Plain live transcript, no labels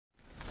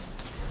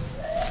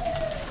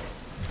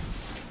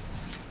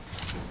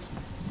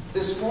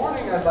This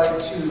morning I'd like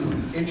to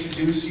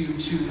introduce you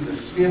to the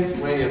fifth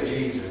way of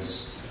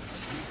Jesus,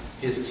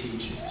 his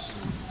teachings.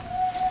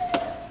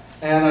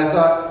 And I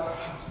thought,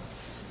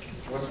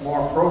 what's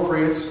more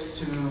appropriate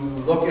to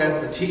look at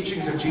the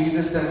teachings of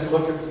Jesus than to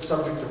look at the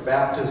subject of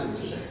baptism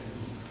today.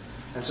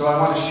 And so I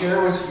want to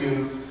share with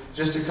you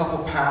just a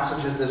couple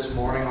passages this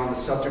morning on the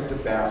subject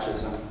of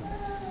baptism.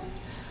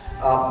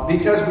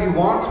 Because we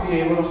want to be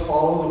able to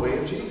follow the way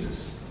of Jesus.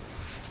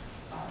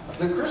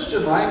 The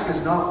Christian life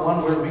is not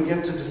one where we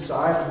get to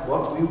decide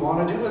what we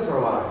want to do with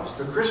our lives.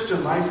 The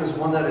Christian life is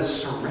one that is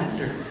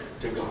surrendered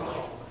to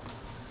God.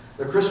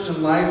 The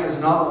Christian life is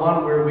not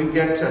one where we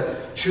get to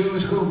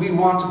choose who we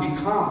want to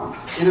become.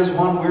 It is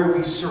one where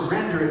we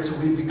surrender it so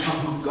we become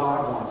who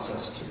God wants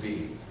us to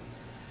be.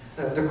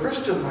 The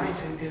Christian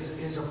life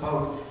is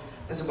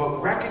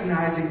about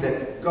recognizing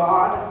that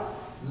God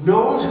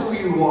knows who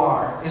you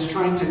are, is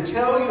trying to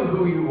tell you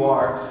who you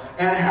are,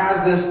 and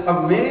has this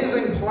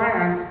amazing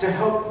plan to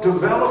help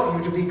develop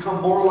you to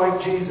become more like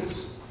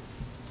Jesus.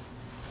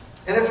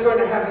 And it's going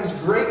to have these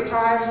great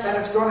times, and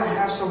it's going to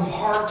have some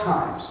hard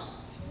times.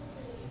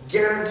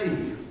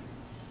 Guaranteed.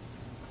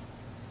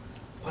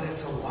 But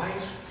it's a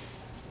life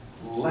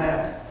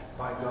led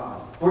by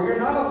God, where you're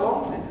not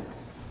alone in it.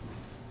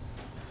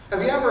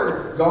 Have you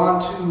ever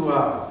gone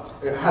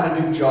to, had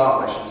a new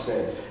job, I should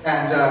say,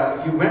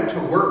 and you went to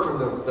work for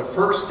the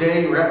first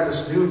day you were at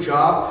this new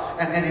job,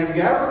 and have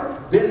you ever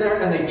been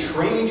there and they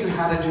trained you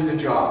how to do the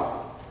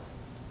job?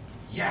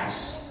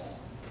 Yes.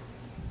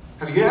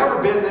 Have you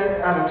ever been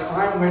there at a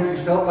time when you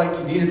felt like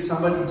you needed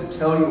somebody to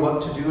tell you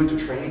what to do and to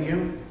train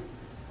you?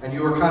 And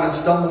you were kind of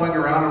stumbling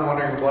around and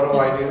wondering, what do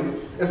I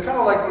do? It's kind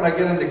of like when I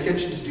get in the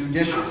kitchen to do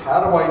dishes.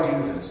 How do I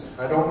do this?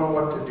 I don't know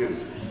what to do.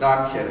 No,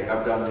 I'm kidding.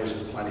 I've done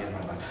dishes plenty in my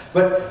life.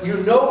 But you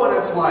know what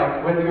it's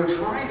like when you're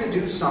trying to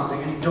do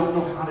something and you don't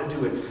know how to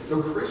do it. The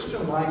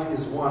Christian life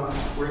is one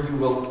where you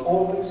will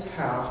always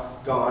have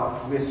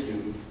God with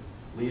you,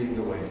 leading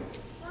the way.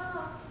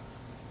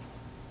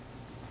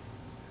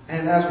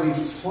 And as we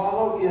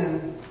follow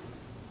in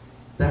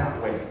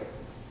that way,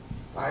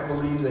 I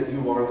believe that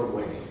you are the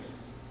way,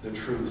 the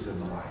truth,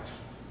 and the life.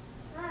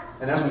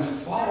 And as we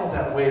follow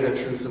that way, the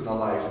truth, and the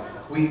life,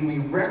 we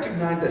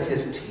recognize that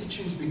his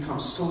teachings become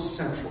so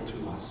central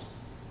to us.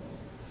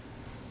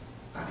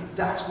 I mean,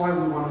 that's why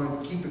we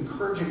want to keep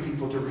encouraging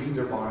people to read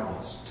their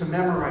Bibles, to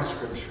memorize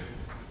Scripture.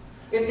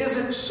 It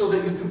isn't so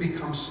that you can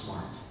become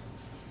smart.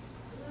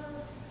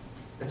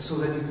 It's so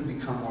that you can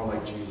become more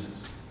like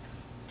Jesus.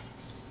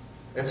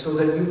 It's so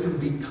that you can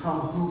become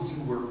who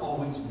you were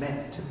always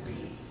meant to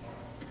be.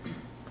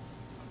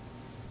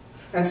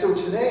 And so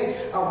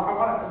today, I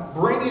want to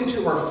bring you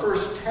to our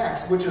first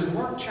text, which is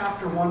Mark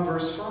chapter 1,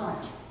 verse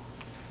 5.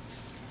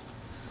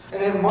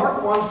 And in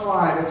Mark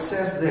 1:5, it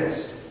says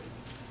this: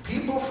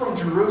 people from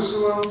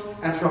Jerusalem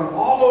and from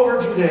all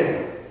over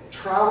Judea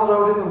traveled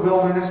out in the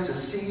wilderness to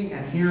see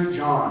and hear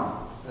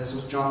John. This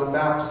was John the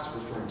Baptist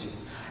referring to.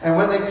 And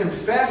when they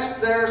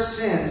confessed their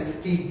sins,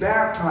 he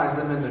baptized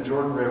them in the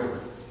Jordan River.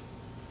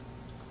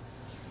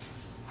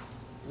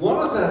 One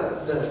of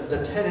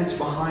the tenets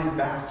behind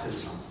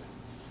baptism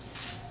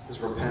is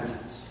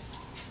repentance.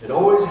 It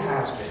always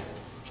has been.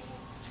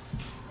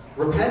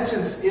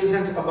 Repentance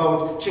isn't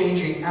about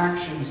changing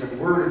actions and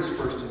words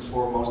first and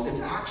foremost. It's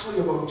actually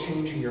about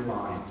changing your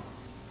mind.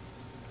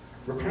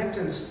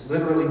 Repentance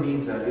literally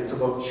means that. It's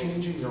about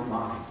changing your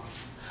mind.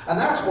 And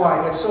that's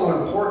why it's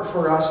so important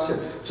for us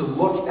to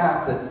look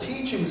at the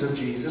teachings of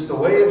Jesus, the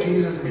way of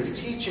Jesus and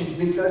his teachings,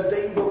 because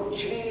they will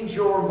change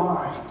your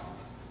mind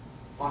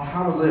on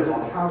how to live,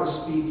 on how to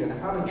speak, and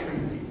how to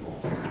treat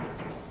people.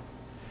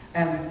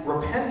 And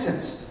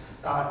repentance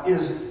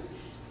is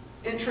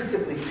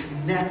intricately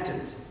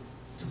connected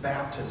to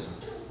baptism.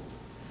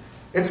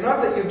 It's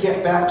not that you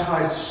get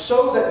baptized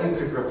so that you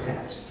could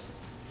repent.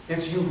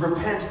 It's you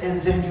repent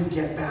and then you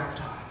get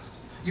baptized.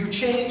 You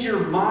change your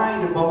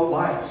mind about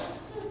life.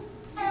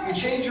 You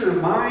change your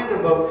mind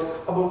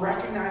about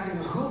recognizing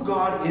who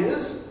God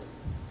is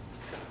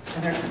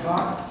and that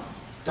God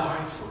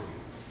died for you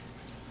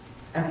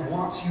and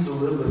wants you to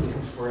live with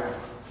him forever.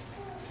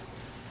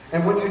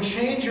 And when you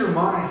change your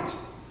mind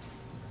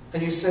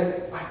and you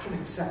say, I can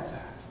accept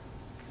that,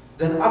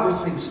 then other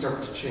things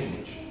start to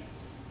change.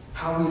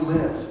 How we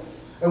live.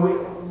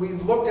 And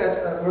we've looked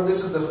at,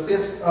 this is the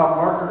fifth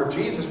marker of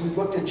Jesus, we've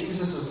looked at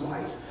Jesus'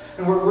 life.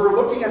 And we're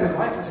looking at his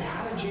life and say,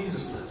 how did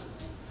Jesus live?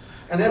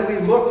 And then we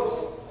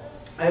looked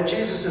at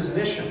Jesus'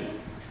 mission.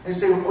 And you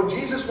say, well,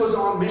 Jesus was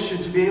on mission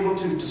to be able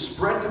to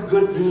spread the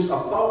good news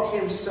about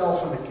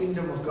himself and the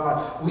kingdom of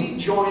God. We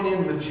join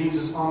in with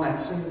Jesus on that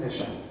same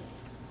mission.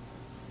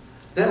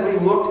 Then we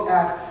looked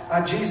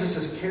at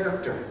Jesus'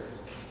 character.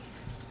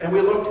 And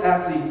we looked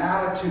at the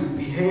attitude,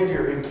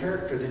 behavior, and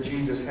character that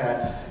Jesus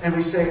had. And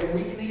we say,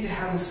 we need to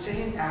have the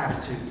same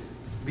attitude,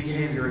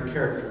 behavior, and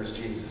character as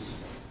Jesus.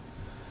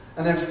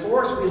 And then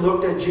fourth, we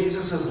looked at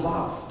Jesus'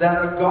 love.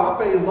 That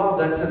agape love,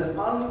 that's an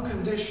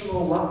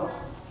unconditional love.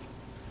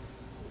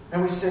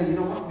 And we say, you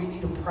know what? We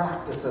need to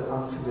practice that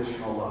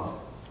unconditional love.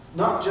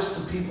 Not just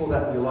to people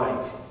that we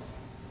like,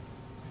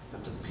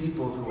 but to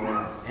people who are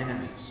our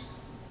enemies.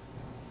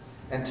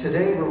 And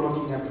today we're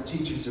looking at the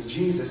teachings of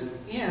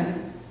Jesus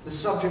in the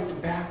subject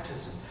of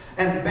baptism.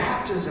 And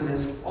baptism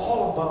is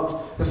all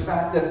about the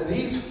fact that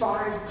these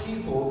 5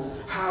 people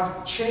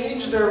have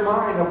changed their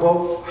mind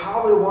about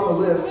how they want to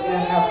live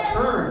and have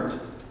turned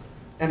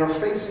and are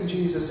facing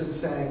Jesus and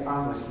saying,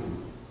 I'm with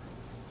you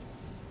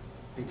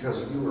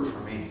because you are for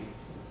me.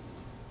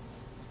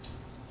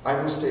 I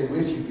will stay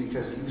with you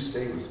because you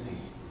stay with me.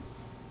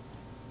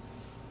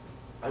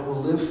 I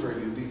will live for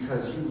you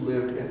because you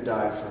lived and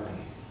died for me.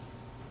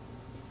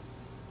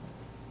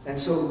 And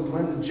so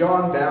when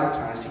John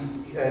baptized,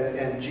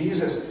 and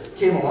Jesus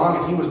came along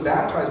and he was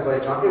baptized by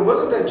John, it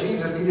wasn't that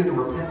Jesus needed to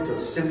repent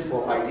of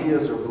sinful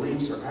ideas or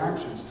beliefs or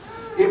actions.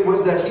 It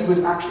was that he was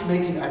actually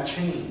making a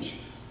change.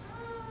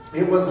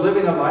 It was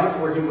living a life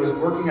where he was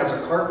working as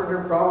a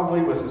carpenter,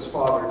 probably with his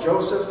father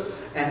Joseph.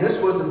 And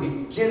this was the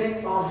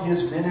beginning of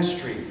his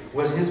ministry,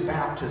 was his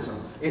baptism.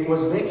 It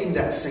was making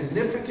that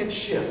significant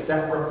shift,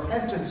 that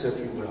repentance, if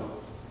you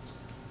will,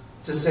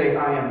 to say,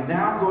 I am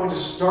now going to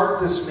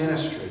start this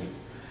ministry.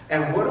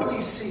 And what do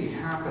we see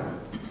happen?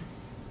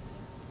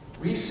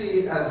 We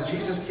see as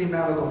Jesus came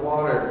out of the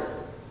water,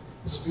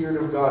 the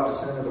Spirit of God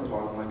descended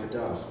upon him like a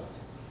dove.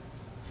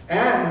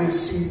 And we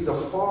see the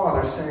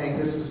Father saying,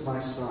 this is my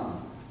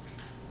Son.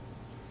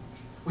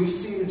 We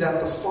see that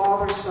the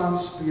Father, Son,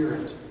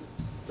 Spirit,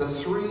 the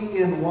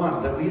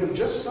 3-in-1 that we have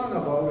just sung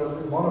about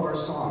in one of our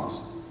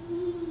songs,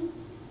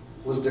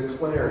 was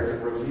declared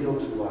and revealed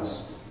to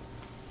us.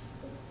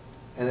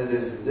 And it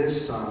is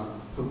this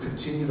Son who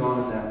continued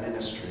on in that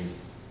ministry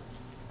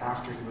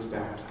after he was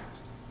baptized.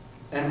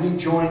 And we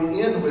join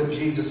in with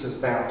Jesus'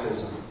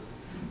 baptism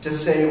to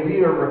say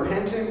we are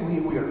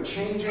repenting, we are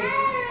changing,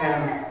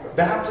 and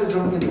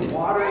baptism in the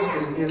waters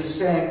is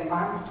saying,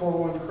 I'm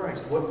following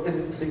Christ.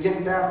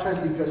 Getting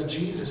baptized because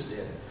Jesus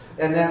did.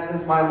 And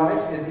that my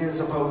life is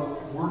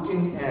about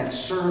working and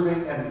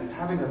serving and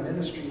having a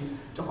ministry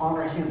to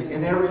honor him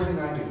in everything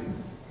I do.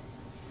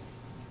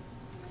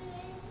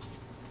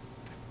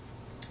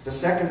 The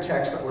second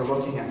text that we're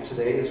looking at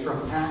today is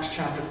from Acts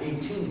chapter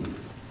 18,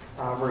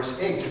 verse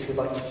 8, if you'd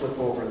like to flip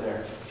over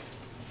there.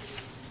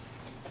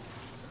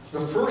 The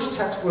first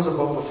text was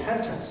about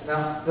repentance.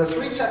 Now, the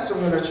 3 texts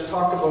I'm going to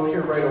talk about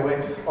here right away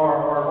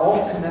are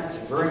all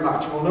connected very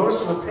much. We'll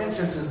notice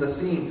repentance is the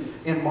theme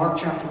in Mark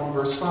chapter 1,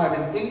 verse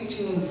 5.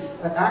 In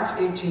Acts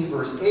 18,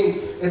 verse 8,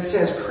 it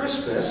says,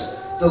 Crispus,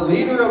 the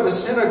leader of the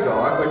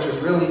synagogue, which is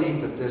really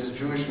neat that this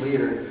Jewish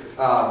leader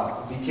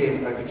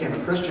became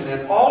a Christian,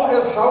 and all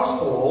his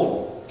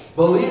household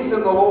believed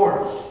in the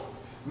Lord.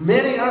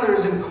 Many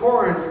others in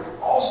Corinth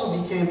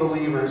also became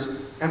believers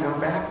and were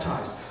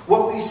baptized.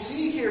 What we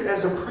see here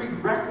as a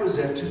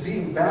prerequisite to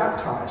being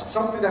baptized,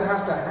 something that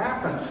has to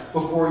happen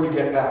before you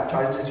get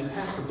baptized, is you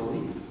have to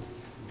believe.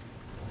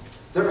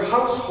 Their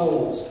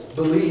households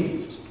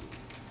believed,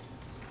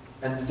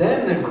 and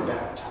then they were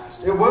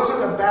baptized. It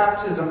wasn't a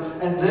baptism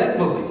and then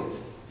believe.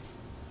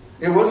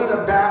 It wasn't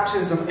a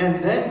baptism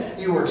and then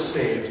you were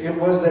saved. It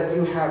was that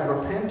you had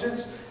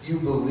repentance, you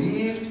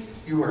believed,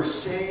 you were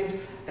saved,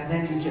 and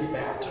then you get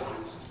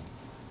baptized.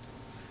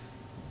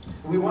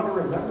 We want to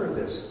remember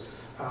this.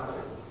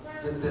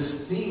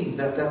 This theme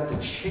that the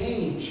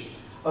change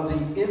of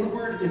the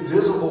inward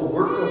invisible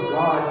work of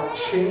God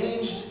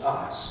changed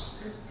us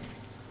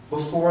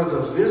before the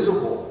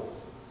visible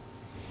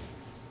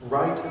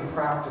rite and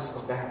practice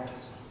of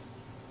baptism.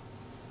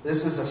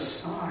 This is a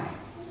sign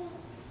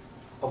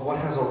of what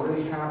has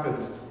already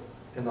happened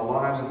in the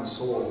lives and the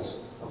souls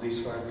of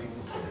these 5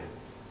 people today.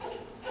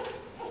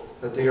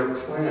 That they are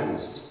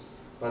cleansed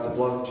by the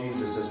blood of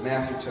Jesus, as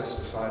Matthew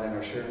testified in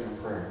our sharing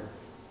of prayer.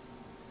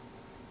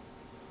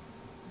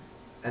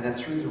 And then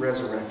through the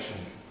resurrection,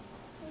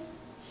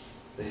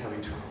 they have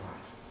eternal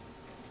life.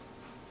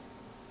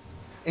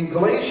 In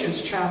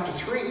Galatians chapter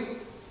 3,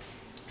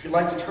 if you'd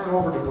like to turn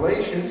over to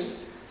Galatians,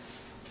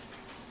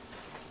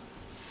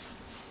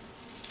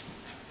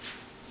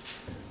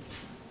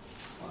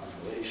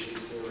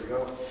 there we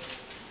go.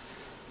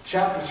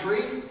 Chapter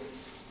 3,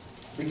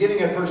 beginning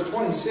at verse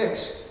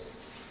 26.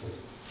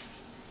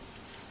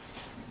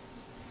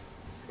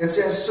 It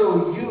says,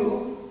 So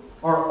you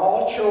are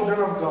all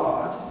children of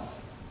God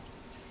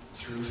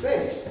through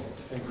faith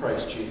in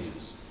Christ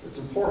Jesus. It's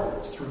important.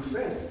 It's through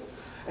faith.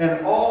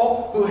 And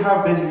all who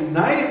have been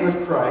united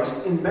with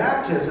Christ in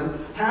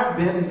baptism have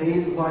been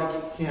made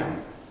like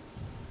him.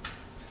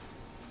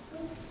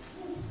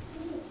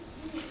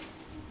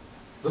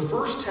 The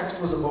first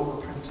text was about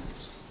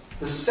repentance.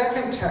 The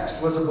second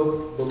text was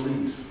about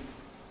belief.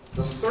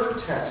 The third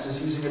text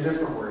is using a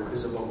different word,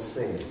 is about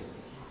faith.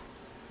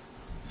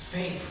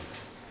 Faith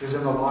is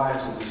in the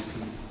lives of these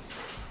people.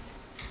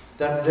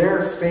 That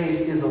their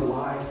faith is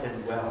alive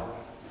and well.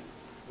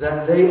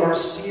 That they are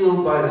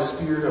sealed by the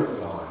Spirit of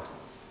God.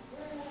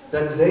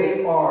 That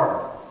they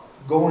are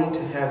going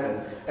to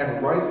heaven.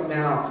 And right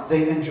now,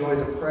 they enjoy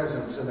the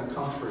presence and the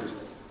comfort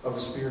of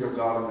the Spirit of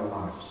God in their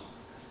lives.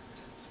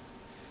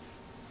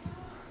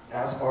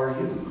 As are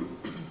you.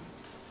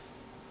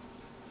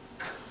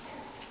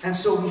 And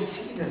so we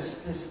see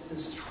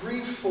this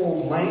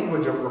threefold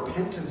language of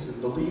repentance and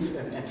belief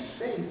and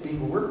faith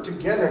being worked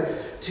together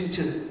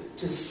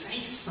to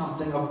say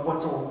something of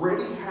what's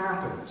already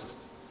happened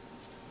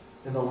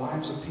in the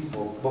lives of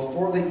people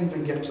before they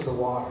even get to the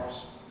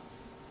waters.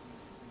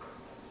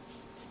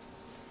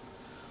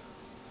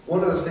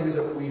 One of the things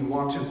that we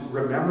want to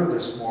remember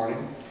this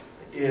morning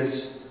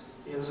is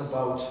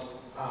about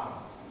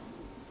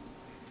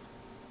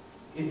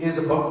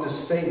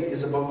this faith,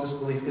 is about this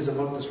belief, is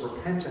about this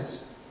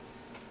repentance.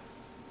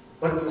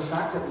 But it's the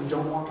fact that we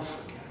don't want to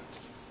forget it.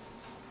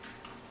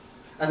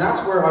 And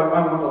that's where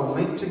I want to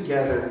link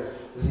together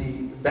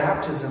the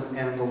baptism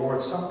and the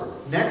Lord's Supper.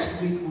 Next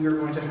week we are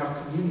going to have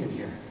communion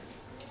here.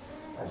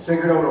 I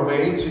figured out a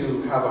way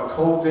to have a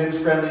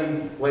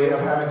COVID-friendly way of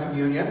having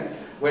communion,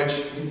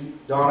 which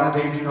Donna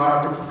and Dave do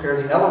not have to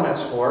prepare the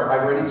elements for.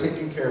 I've already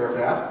taken care of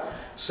that.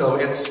 So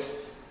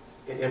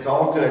it's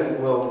all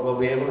good. We'll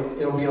be able to,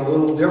 it'll be a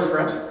little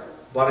different,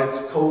 but it's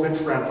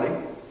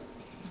COVID-friendly.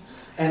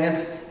 And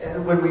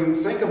when we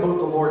think about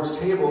the Lord's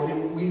table,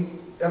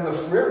 on the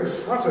very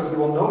front of it, you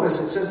will notice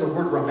it says the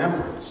word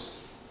remembrance.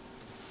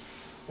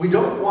 We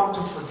don't want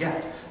to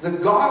forget. The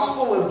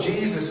gospel of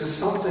Jesus is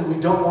something we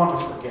don't want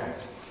to forget.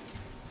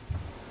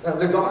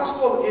 The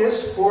gospel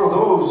is for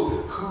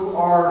those who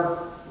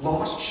are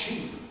lost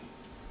sheep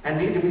and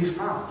need to be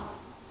found.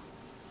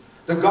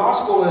 The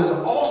gospel is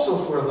also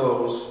for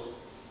those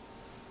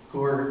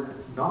who are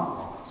not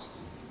lost.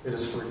 It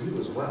is for you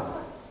as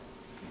well.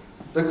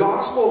 The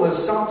gospel is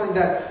something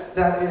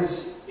that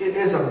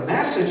is a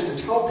message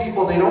to tell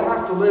people they don't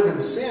have to live in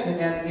sin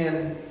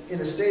and in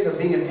a state of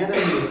being an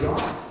enemy of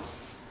God.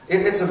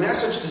 It's a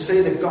message to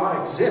say that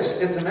God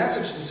exists. It's a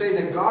message to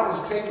say that God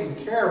is taking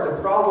care of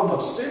the problem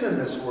of sin in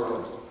this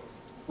world,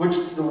 which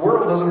the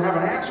world doesn't have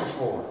an answer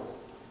for,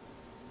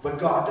 but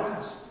God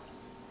does.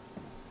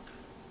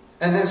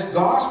 And this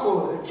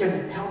gospel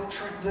can help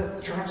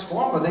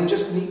transform them. They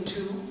just need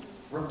to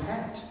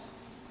repent,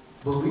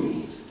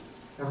 believe,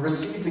 and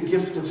receive the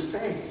gift of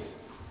faith.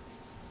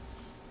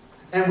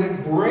 And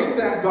we bring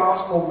that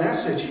gospel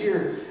message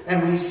here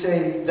and we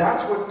say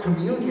that's what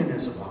communion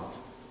is about.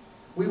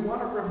 We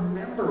want to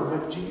remember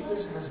what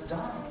Jesus has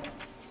done.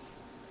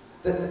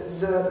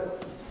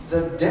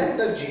 The debt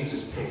that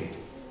Jesus paid.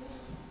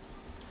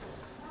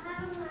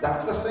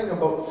 That's the thing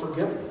about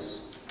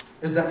forgiveness,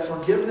 is that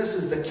forgiveness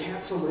is the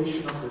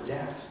cancellation of the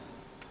debt.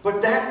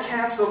 But that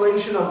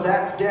cancellation of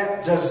that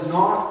debt does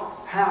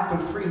not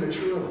happen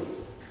prematurely.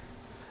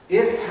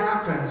 It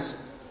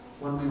happens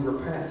when we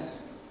repent.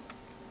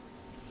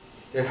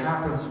 It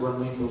happens when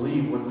we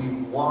believe, when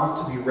we want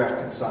to be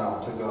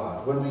reconciled to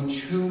God, when we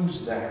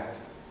choose that.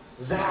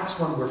 That's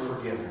when we're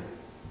forgiven.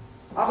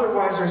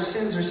 Otherwise, our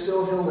sins are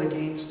still held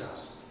against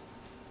us.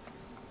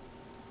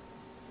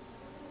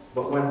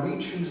 But when we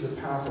choose the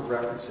path of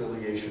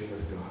reconciliation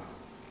with God,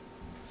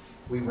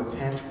 we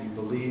repent, we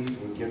believe,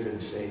 we give in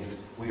faith,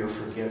 we are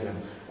forgiven,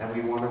 and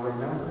we want to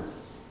remember.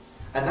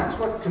 And that's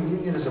what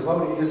communion is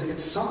about.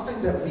 It's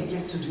something that we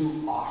get to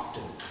do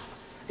often.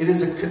 It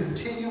is a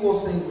continual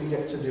thing we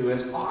get to do.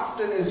 As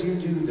often as you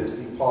do this,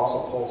 the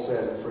Apostle Paul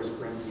says in 1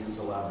 Corinthians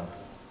 11,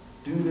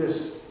 do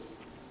this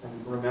in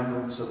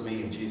remembrance of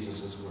me, in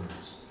Jesus'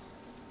 words,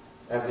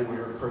 as they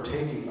were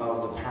partaking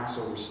of the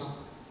Passover supper.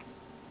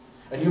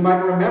 And you might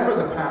remember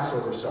the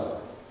Passover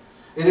supper.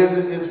 It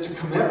is to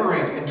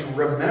commemorate and to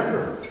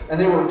remember. And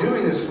they were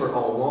doing this for a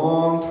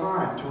long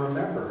time, to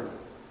remember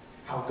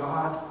how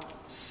God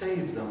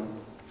saved them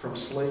from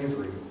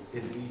slavery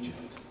in Egypt.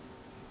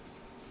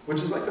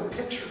 Which is like a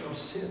picture of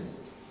sin.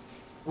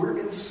 We're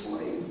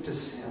enslaved to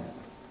sin.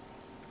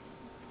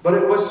 But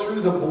it was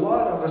through the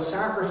blood of the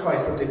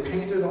sacrifice that they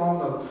painted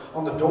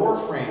on the door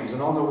frames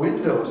and on the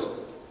windows.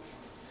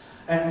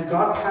 And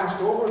God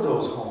passed over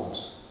those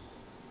homes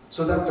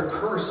so that the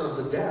curse of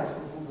the death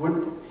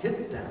wouldn't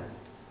hit them.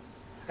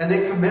 And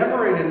they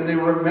commemorated and they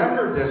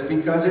remembered this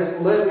because it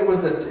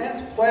was the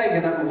 10th plague,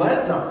 and it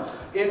led them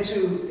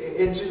into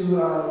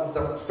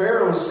the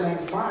Pharaoh saying,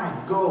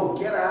 fine, go,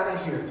 get out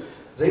of here.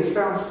 They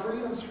found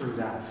freedom through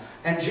that.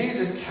 And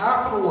Jesus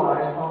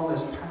capitalized on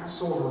this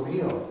Passover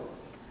meal,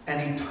 and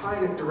he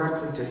tied it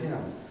directly to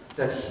him,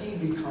 that he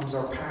becomes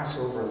our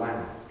Passover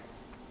lamb.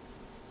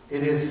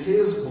 It is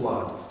his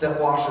blood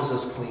that washes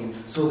us clean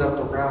so that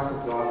the wrath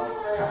of God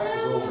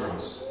passes over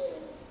us.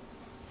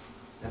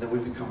 And that we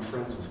become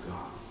friends with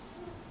God.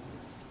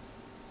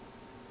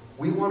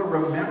 We want to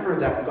remember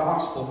that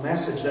gospel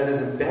message that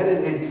is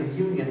embedded in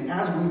communion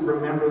as we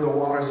remember the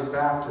waters of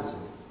baptism.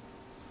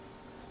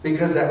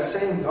 Because that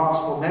same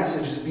gospel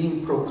message is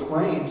being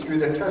proclaimed through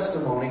the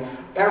testimony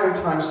every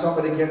time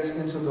somebody gets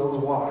into those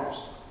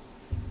waters.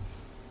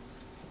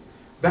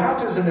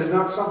 Baptism is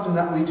not something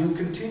that we do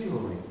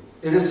continually.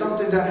 It is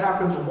something that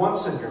happens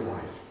once in your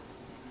life.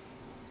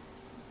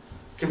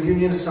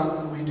 Communion is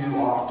something we do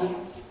often,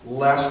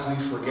 lest we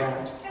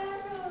forget.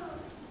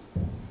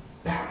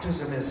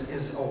 Baptism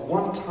is a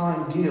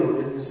one-time deal.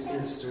 It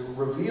is to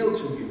reveal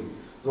to you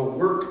the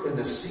work and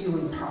the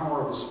sealing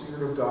power of the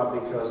Spirit of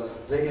God, because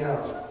they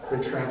have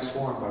been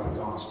transformed by the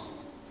gospel.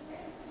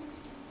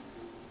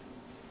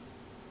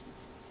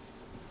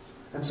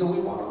 And so we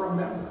want to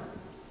remember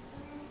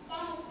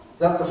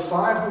that the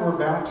 5 who were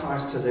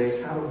baptized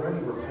today had already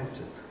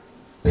repented.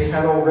 They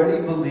had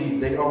already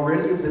believed. They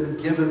already had been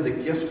given the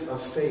gift of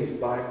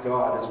faith by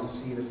God, as we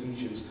see in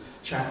Ephesians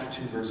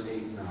chapter 2, verse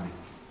 8 and 9.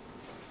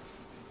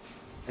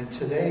 And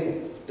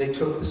today, they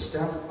took the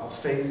step of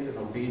faith and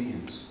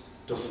obedience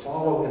to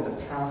follow in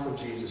the path of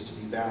Jesus, to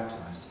be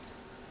baptized,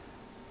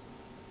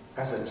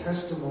 as a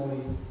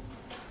testimony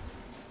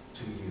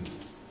to you.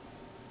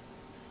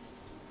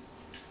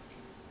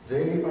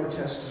 They are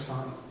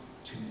testifying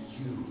to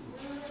you.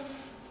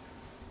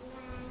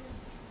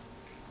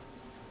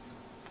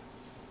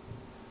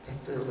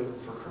 That they're living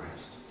for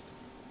Christ.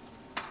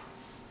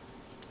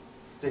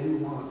 They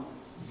want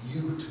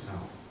you to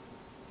know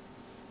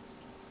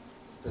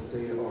that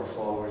they are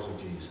followers of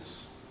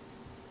Jesus.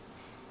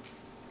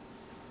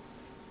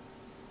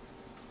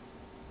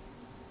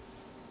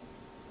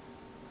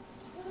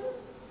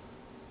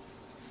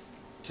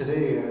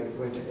 Today I'm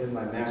going to end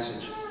my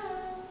message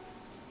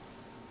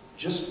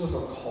just with a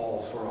call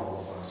for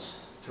all of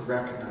us to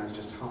recognize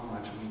just how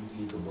much we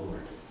need the Lord.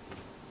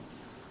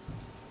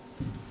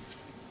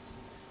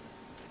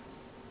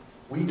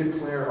 We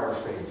declare our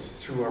faith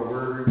through our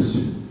words,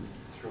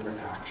 through our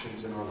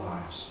actions in our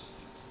lives.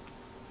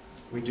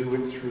 We do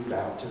it through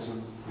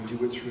baptism. We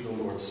do it through the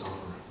Lord's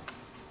Supper.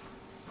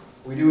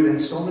 We do it in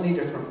so many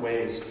different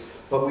ways,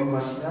 but we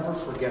must never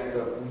forget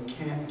that we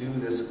can't do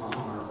this on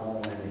our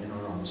own and in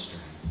our own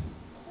strength.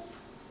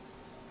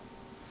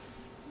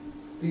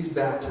 These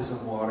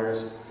baptism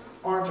waters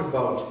aren't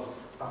about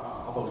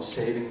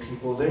saving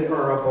people. They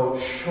are about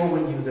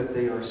showing you that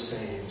they are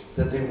saved,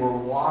 that they were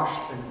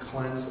washed and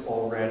cleansed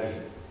already,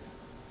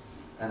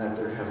 and that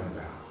they're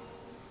heaven-bound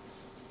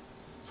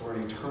for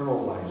an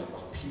eternal life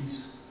of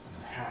peace and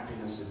of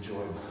happiness and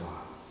joy with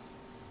God.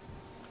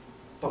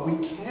 But we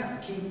can't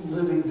keep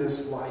living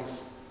this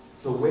life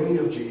the way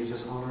of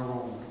Jesus on our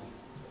own.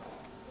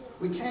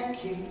 We can't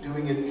keep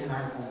doing it in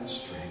our own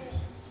strength.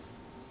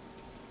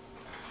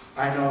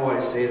 I know I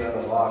say that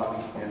a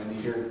lot, and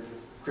we hear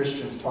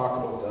Christians talk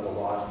about that a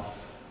lot.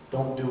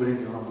 Don't do it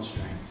in your own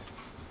strength.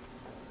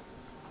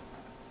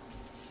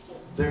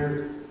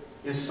 There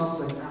is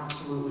something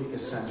absolutely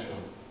essential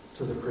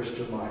to the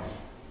Christian life.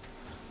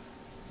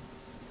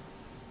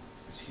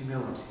 It's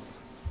humility.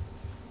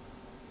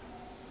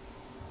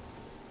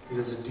 It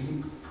is a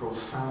deep,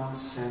 profound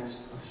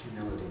sense of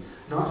humility.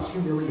 Not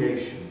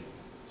humiliation,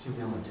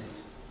 humility.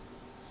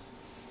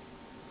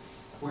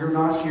 We're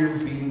not here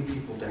beating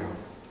people down.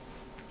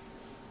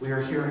 We are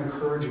here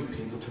encouraging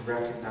people to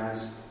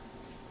recognize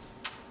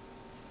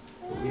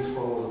that we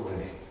follow the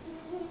way,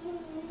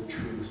 the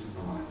truth, and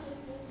the life.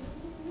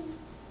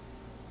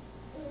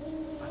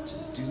 But to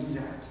do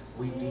that,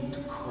 we need to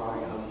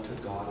cry out to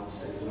God and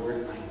say,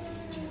 Lord, I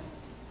need you.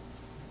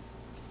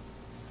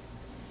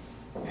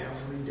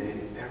 Every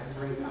day,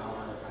 every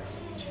hour, I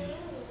need you.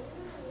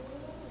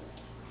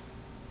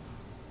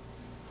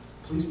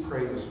 Please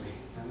pray with me.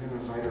 I'm going to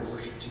invite our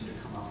worship team to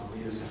come up and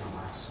lead us in our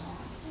last song.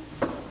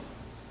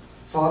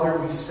 Father,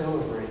 we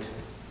celebrate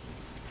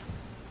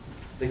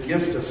the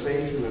gift of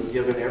faith you have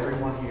given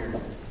everyone here.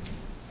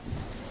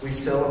 We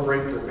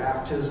celebrate their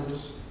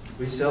baptisms.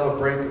 We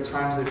celebrate the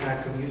times they've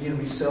had communion.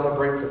 We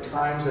celebrate the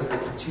times as they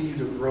continue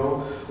to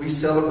grow. We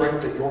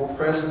celebrate that your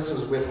presence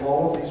is with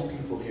all of these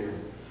people here.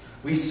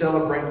 We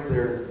celebrate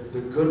the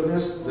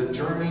goodness, the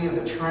journey, and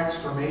the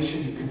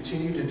transformation you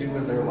continue to do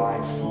in their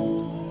life.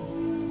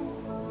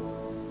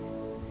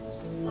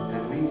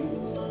 And we,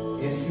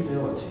 in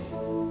humility,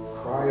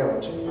 cry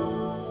out to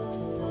you.